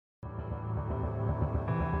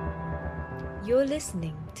You're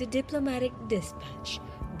listening to Diplomatic Dispatch,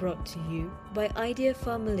 brought to you by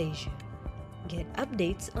IDFR Malaysia. Get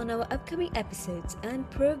updates on our upcoming episodes and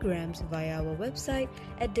programs via our website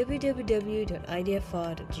at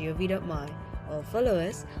www.idfr.gov.my or follow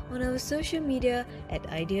us on our social media at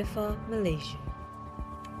IDFR Malaysia.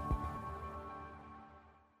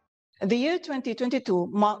 The year 2022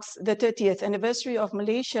 marks the 30th anniversary of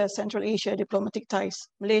Malaysia-Central Asia diplomatic ties.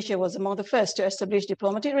 Malaysia was among the first to establish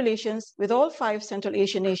diplomatic relations with all 5 Central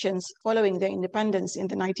Asian nations following their independence in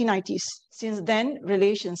the 1990s. Since then,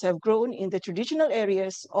 relations have grown in the traditional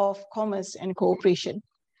areas of commerce and cooperation.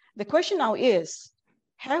 The question now is,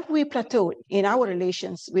 have we plateaued in our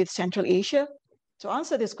relations with Central Asia? To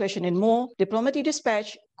answer this question and more, Diplomatic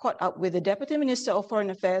Dispatch caught up with the Deputy Minister of Foreign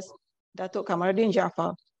Affairs, Dato Kamarudin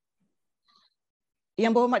Jaffar.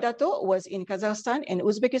 Yang Berhormat Dato was in Kazakhstan and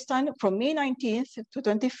Uzbekistan from May 19th to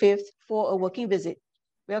 25th for a working visit.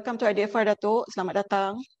 Welcome to IDFR, Dato. Selamat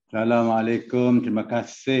datang. Assalamualaikum. Terima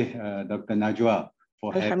kasih Dr. Najwa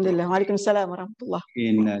for Alhamdulillah. Waalaikumsalam warahmatullah.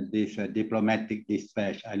 In this diplomatic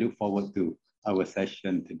dispatch. I look forward to our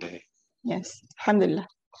session today. Yes, Alhamdulillah.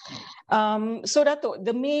 So Dato,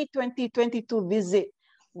 the May 2022 visit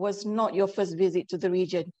was not your first visit to the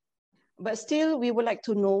region. But still, we would like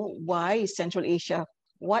to know why Central Asia.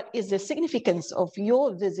 What is the significance of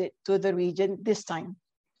your visit to the region this time?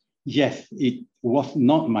 Yes, it was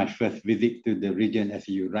not my first visit to the region, as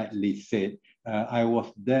you rightly said. I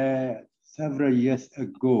was there several years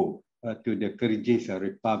ago to the Kyrgyz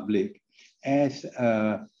Republic as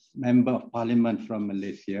a member of parliament from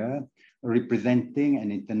Malaysia, representing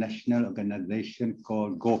an international organization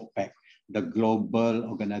called GOPEC, the Global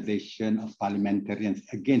Organization of Parliamentarians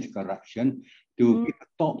Against Corruption, to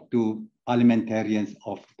talk to parliamentarians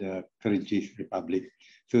of the Kyrgyz Republic.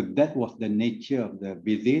 So that was the nature of the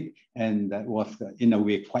visit, and that was in a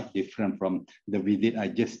way quite different from the visit I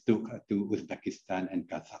just took to Uzbekistan and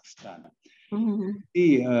Kazakhstan.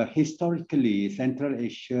 Historically, Central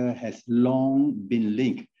Asia has long been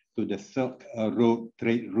linked to the Silk Road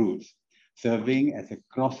trade routes, serving as a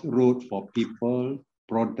crossroad for people,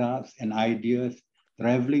 products and ideas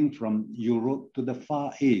traveling from Europe to the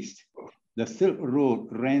Far East. The Silk Road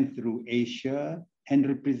ran through Asia and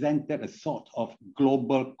represented a sort of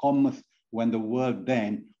global commerce when the world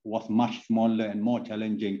then was much smaller and more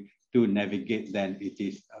challenging to navigate than it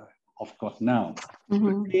is, of course, now.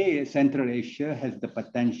 Today, Central Asia has the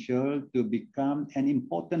potential to become an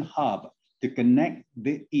important hub to connect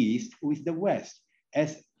the East with the West,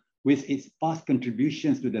 as with its past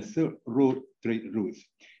contributions to the Silk Road trade routes.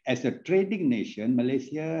 As a trading nation,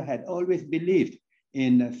 Malaysia had always believed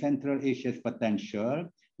in Central Asia's potential,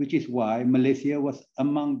 which is why Malaysia was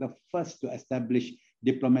among the first to establish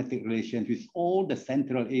diplomatic relations with all the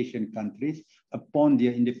Central Asian countries upon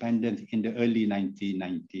their independence in the early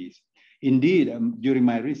 1990s. Indeed, during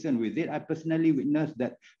my recent visit, I personally witnessed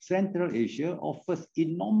that Central Asia offers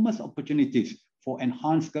enormous opportunities for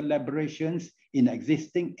enhanced collaborations in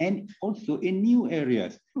existing and also in new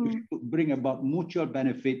areas, which could bring about mutual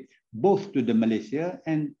benefit both to the Malaysia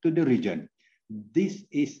and to the region. This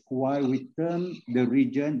is why we term the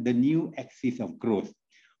region the new axis of growth,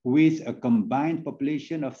 with a combined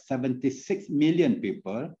population of 76 million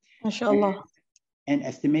people, MashaAllah, an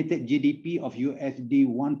estimated GDP of USD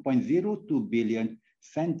 1.02 billion.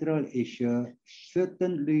 Central Asia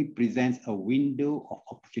certainly presents a window of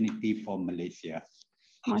opportunity for Malaysia.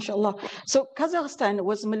 MashaAllah. So Kazakhstan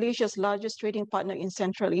was Malaysia's largest trading partner in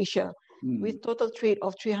Central Asia, with total trade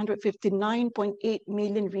of 359.8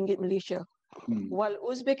 million ringgit Malaysia, while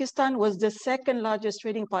Uzbekistan was the second largest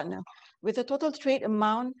trading partner, with a total trade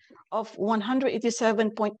amount of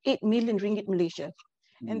 187.8 million ringgit Malaysia.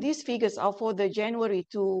 And these figures are for the January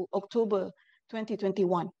to October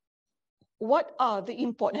 2021. What are the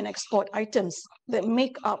import and export items that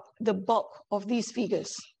make up the bulk of these figures?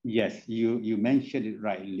 Yes, you mentioned it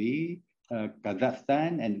rightly.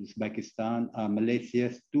 Kazakhstan and Uzbekistan are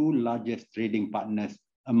Malaysia's 2 largest trading partners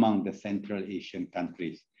among the Central Asian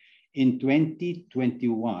countries. In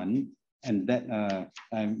 2021, and that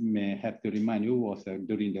I may have to remind you was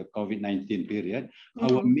during the COVID-19 period,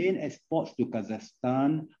 our main exports to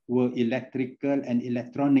Kazakhstan were electrical and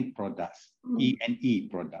electronic products, E&E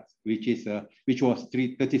products, which was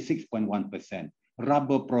 36.1%,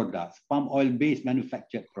 rubber products, palm oil-based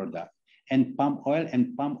manufactured products, and palm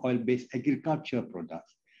oil-based agriculture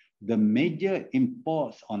products. The major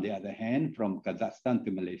imports, on the other hand, from Kazakhstan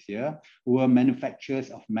to Malaysia were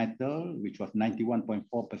manufacturers of metal, which was 91.4%,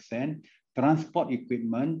 transport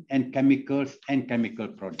equipment, and chemicals and chemical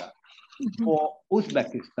products. For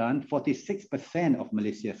Uzbekistan, 46% of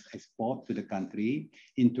Malaysia's export to the country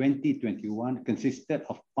in 2021 consisted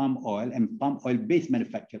of palm oil and palm oil-based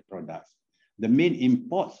manufactured products. The main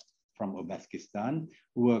imports from Uzbekistan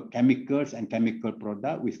were chemicals and chemical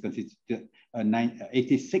products, which constituted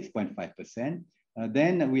 86.5%.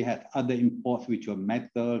 Then we had other imports, which were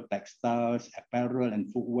metal, textiles, apparel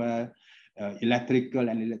and footwear, electrical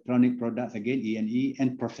and electronic products, again, E&E,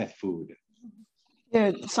 and processed food.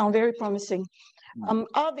 Yeah, sound very promising.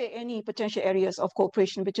 Are there any potential areas of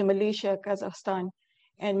cooperation between Malaysia, Kazakhstan,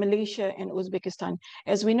 and Malaysia and Uzbekistan?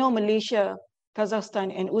 As we know, Malaysia,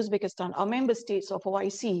 Kazakhstan, and Uzbekistan are member states of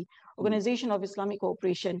OIC, Organization of Islamic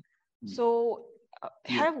Cooperation. So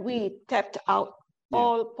have we tapped out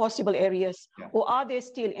all possible areas, or are there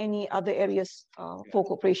still any other areas for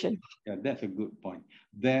cooperation? Yeah, that's a good point.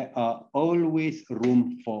 There are always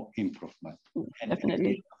room for improvement.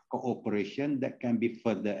 Definitely. Cooperation that can be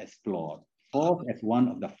further explored. Fourth, as one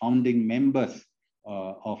of the founding members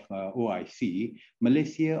of OIC,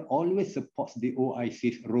 Malaysia always supports the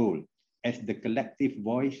OIC's role as the collective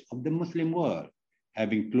voice of the Muslim world.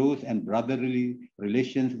 Having close and brotherly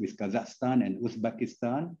relations with Kazakhstan and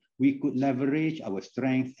Uzbekistan, we could leverage our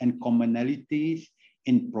strengths and commonalities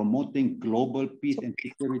in promoting global peace and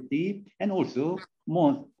security, and also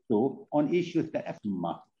more so on issues that have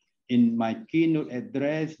marked. In my keynote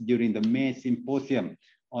address during the May Symposium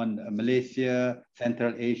on Malaysia,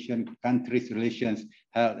 Central Asian countries relations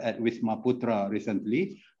held at Wisma Putra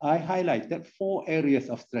recently, I highlighted 4 areas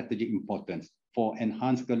of strategic importance for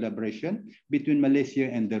enhanced collaboration between Malaysia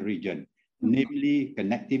and the region, namely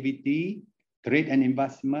connectivity, trade and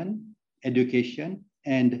investment, education,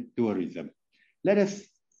 and tourism. Let us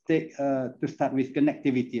take to start with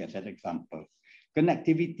connectivity as an example.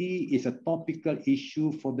 Connectivity is a topical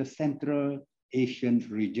issue for the Central Asian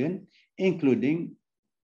region, including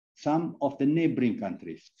some of the neighboring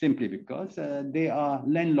countries, simply because they are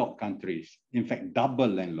landlocked countries, in fact, double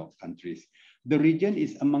landlocked countries. The region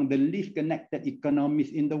is among the least connected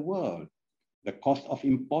economies in the world. The cost of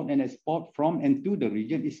import and export from and to the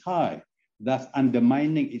region is high, thus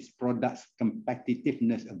undermining its products'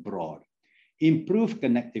 competitiveness abroad. Improved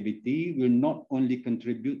connectivity will not only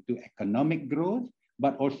contribute to economic growth,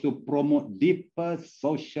 but also promote deeper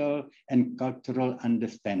social and cultural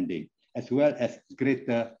understanding, as well as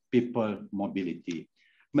greater people mobility.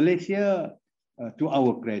 Malaysia, to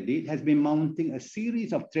our credit, has been mounting a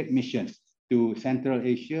series of trade missions to Central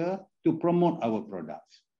Asia to promote our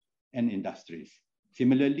products and industries.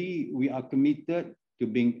 Similarly, we are committed to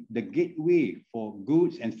being the gateway for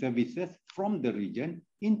goods and services from the region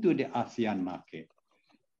into the ASEAN market.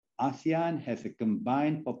 ASEAN has a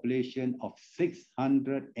combined population of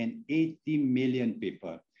 680 million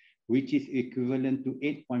people, which is equivalent to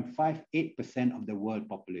 8.58% of the world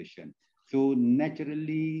population. So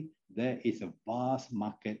naturally, there is a vast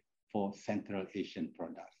market for Central Asian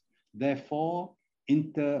products. Therefore,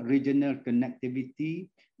 inter-regional connectivity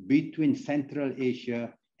between Central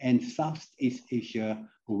Asia and Southeast Asia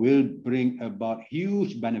will bring about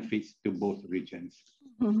huge benefits to both regions.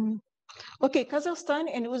 Okay, Kazakhstan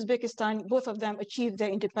and Uzbekistan, both of them achieved their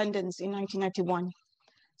independence in 1991.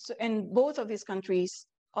 So, and both of these countries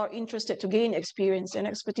are interested to gain experience and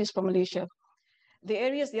expertise from Malaysia. The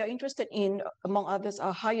areas they are interested in, among others,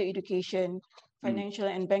 are higher education, financial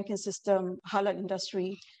and banking system, halal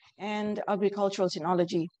industry, and agricultural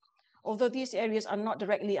technology. Although these areas are not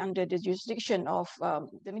directly under the jurisdiction of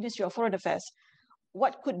the Ministry of Foreign Affairs,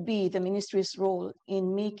 what could be the ministry's role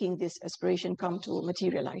in making this aspiration come to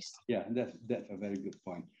materialize? Yeah, that's a very good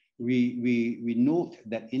point. We note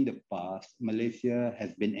that in the past, Malaysia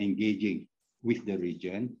has been engaging with the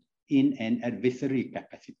region in an adversary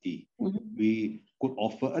capacity. We could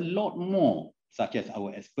offer a lot more, such as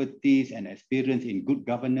our expertise and experience in good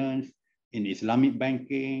governance, in Islamic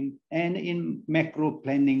banking, and in macro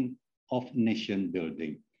planning of nation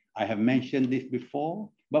building. I have mentioned this before,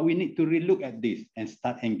 but we need to relook at this and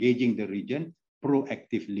start engaging the region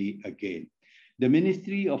proactively again. The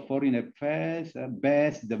Ministry of Foreign Affairs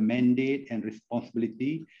bears the mandate and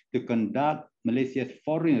responsibility to conduct Malaysia's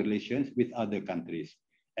foreign relations with other countries.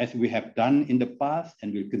 As we have done in the past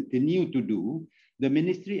and will continue to do, the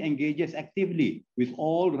ministry engages actively with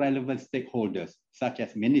all relevant stakeholders, such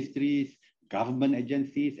as ministries, government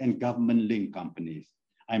agencies, and government-linked companies.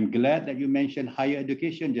 I'm glad that you mentioned higher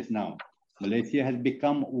education just now. Malaysia has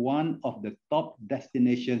become one of the top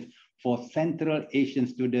destinations for Central Asian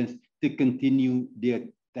students to continue their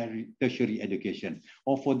tertiary education,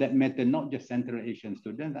 or for that matter, not just Central Asian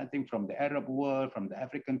students. I think from the Arab world, from the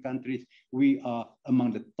African countries, we are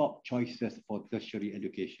among the top choices for tertiary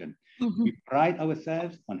education. We pride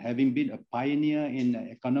ourselves on having been a pioneer in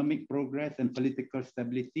economic progress and political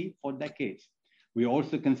stability for decades. We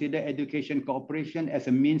also consider education cooperation as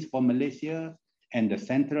a means for Malaysia and the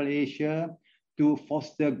Central Asia to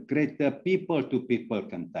foster greater people-to-people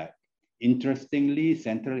contact. Interestingly,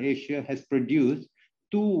 Central Asia has produced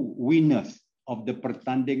 2 winners of the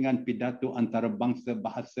Pertandingan Pidato Antarabangsa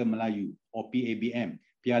Bahasa Melayu, or PABM,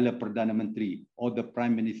 Piala Perdana Menteri, or the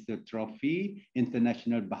Prime Minister Trophy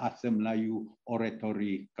International Bahasa Melayu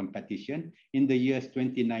Oratory Competition in the years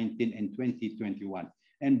 2019 and 2021.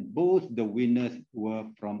 And both the winners were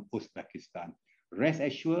from Uzbekistan. Rest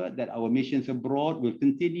assured that our missions abroad will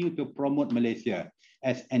continue to promote Malaysia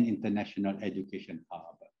as an international education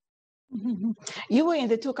hub. You were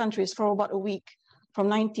in the 2 countries for about a week,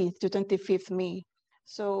 from 19th to 25th May.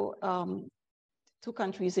 So 2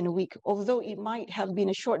 countries in a week. Although it might have been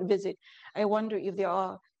a short visit, I wonder if there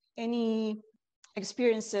are any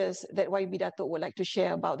experiences that YB Dato would like to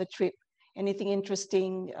share about the trip. Anything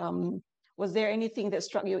interesting? Was there anything that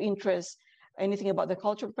struck your interest? Anything about the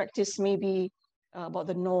cultural practice, maybe about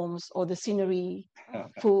the norms or the scenery,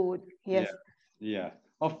 food? Yes. Yeah.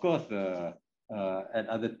 Of course, at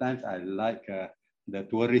other times, I like the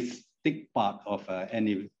touristic part of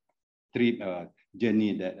any trip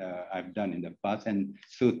journey that I've done in the past, and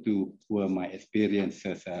so too were my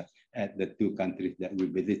experiences at the 2 countries that we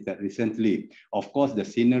visited recently. Of course, the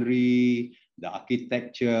scenery, the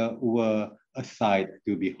architecture were a sight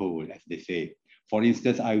to behold, as they say. For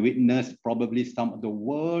instance, I witnessed probably some of the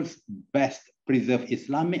world's best preserved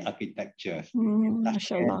Islamic architectures and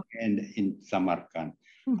in Samarkand.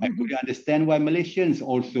 I fully understand why Malaysians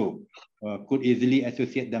also could easily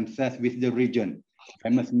associate themselves with the region.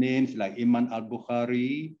 Famous names like Imam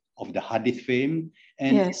al-Bukhari of the Hadith fame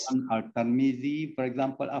and Imam al-Tirmizi, for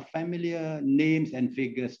example, are familiar names and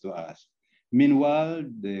figures to us. Meanwhile,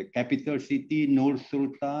 the capital city, Nur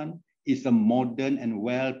Sultan, is a modern and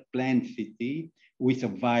well-planned city with a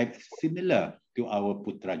vibe similar to our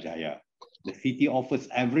Putrajaya. The city offers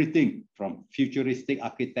everything from futuristic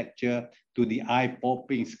architecture to the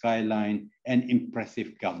eye-popping skyline and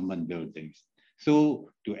impressive government buildings. So,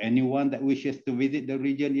 to anyone that wishes to visit the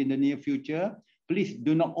region in the near future, please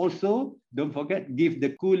don't forget, give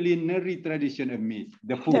the culinary tradition a miss.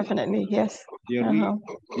 The food. Definitely, yes. The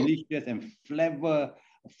delicious and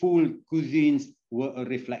flavorful cuisines were a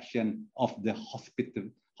reflection of the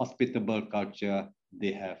hospitable culture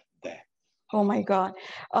they have there. Oh my God.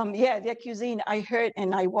 Their cuisine, I heard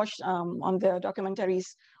and I watched on the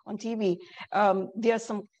documentaries on TV. There's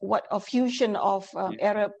a fusion of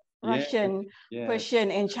Arab, Russian,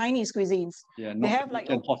 Persian, and Chinese cuisines. Yeah, they have like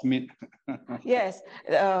horse meat. Yes,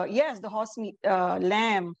 the horse meat,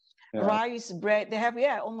 lamb, rice, bread. They have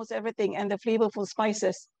almost everything, and the flavorful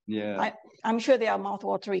spices. Yeah, I'm sure they are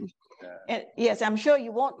mouth-watering. And yes, I'm sure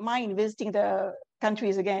you won't mind visiting the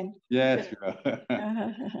countries again. Yes, sure.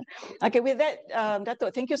 Okay, with that,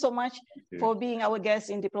 Dato, thank you so much for being our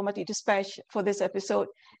guest in Diplomatic Dispatch for this episode.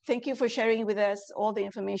 Thank you for sharing with us all the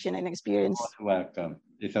information and experience. You're welcome.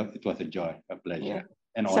 It was a joy, a pleasure.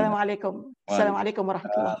 And Assalamualaikum. Assalamualaikum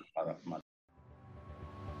warahmatullah.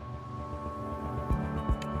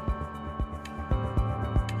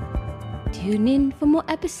 Tune in for more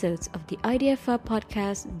episodes of the IDFR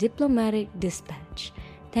podcast Diplomatic Dispatch.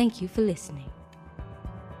 Thank you for listening.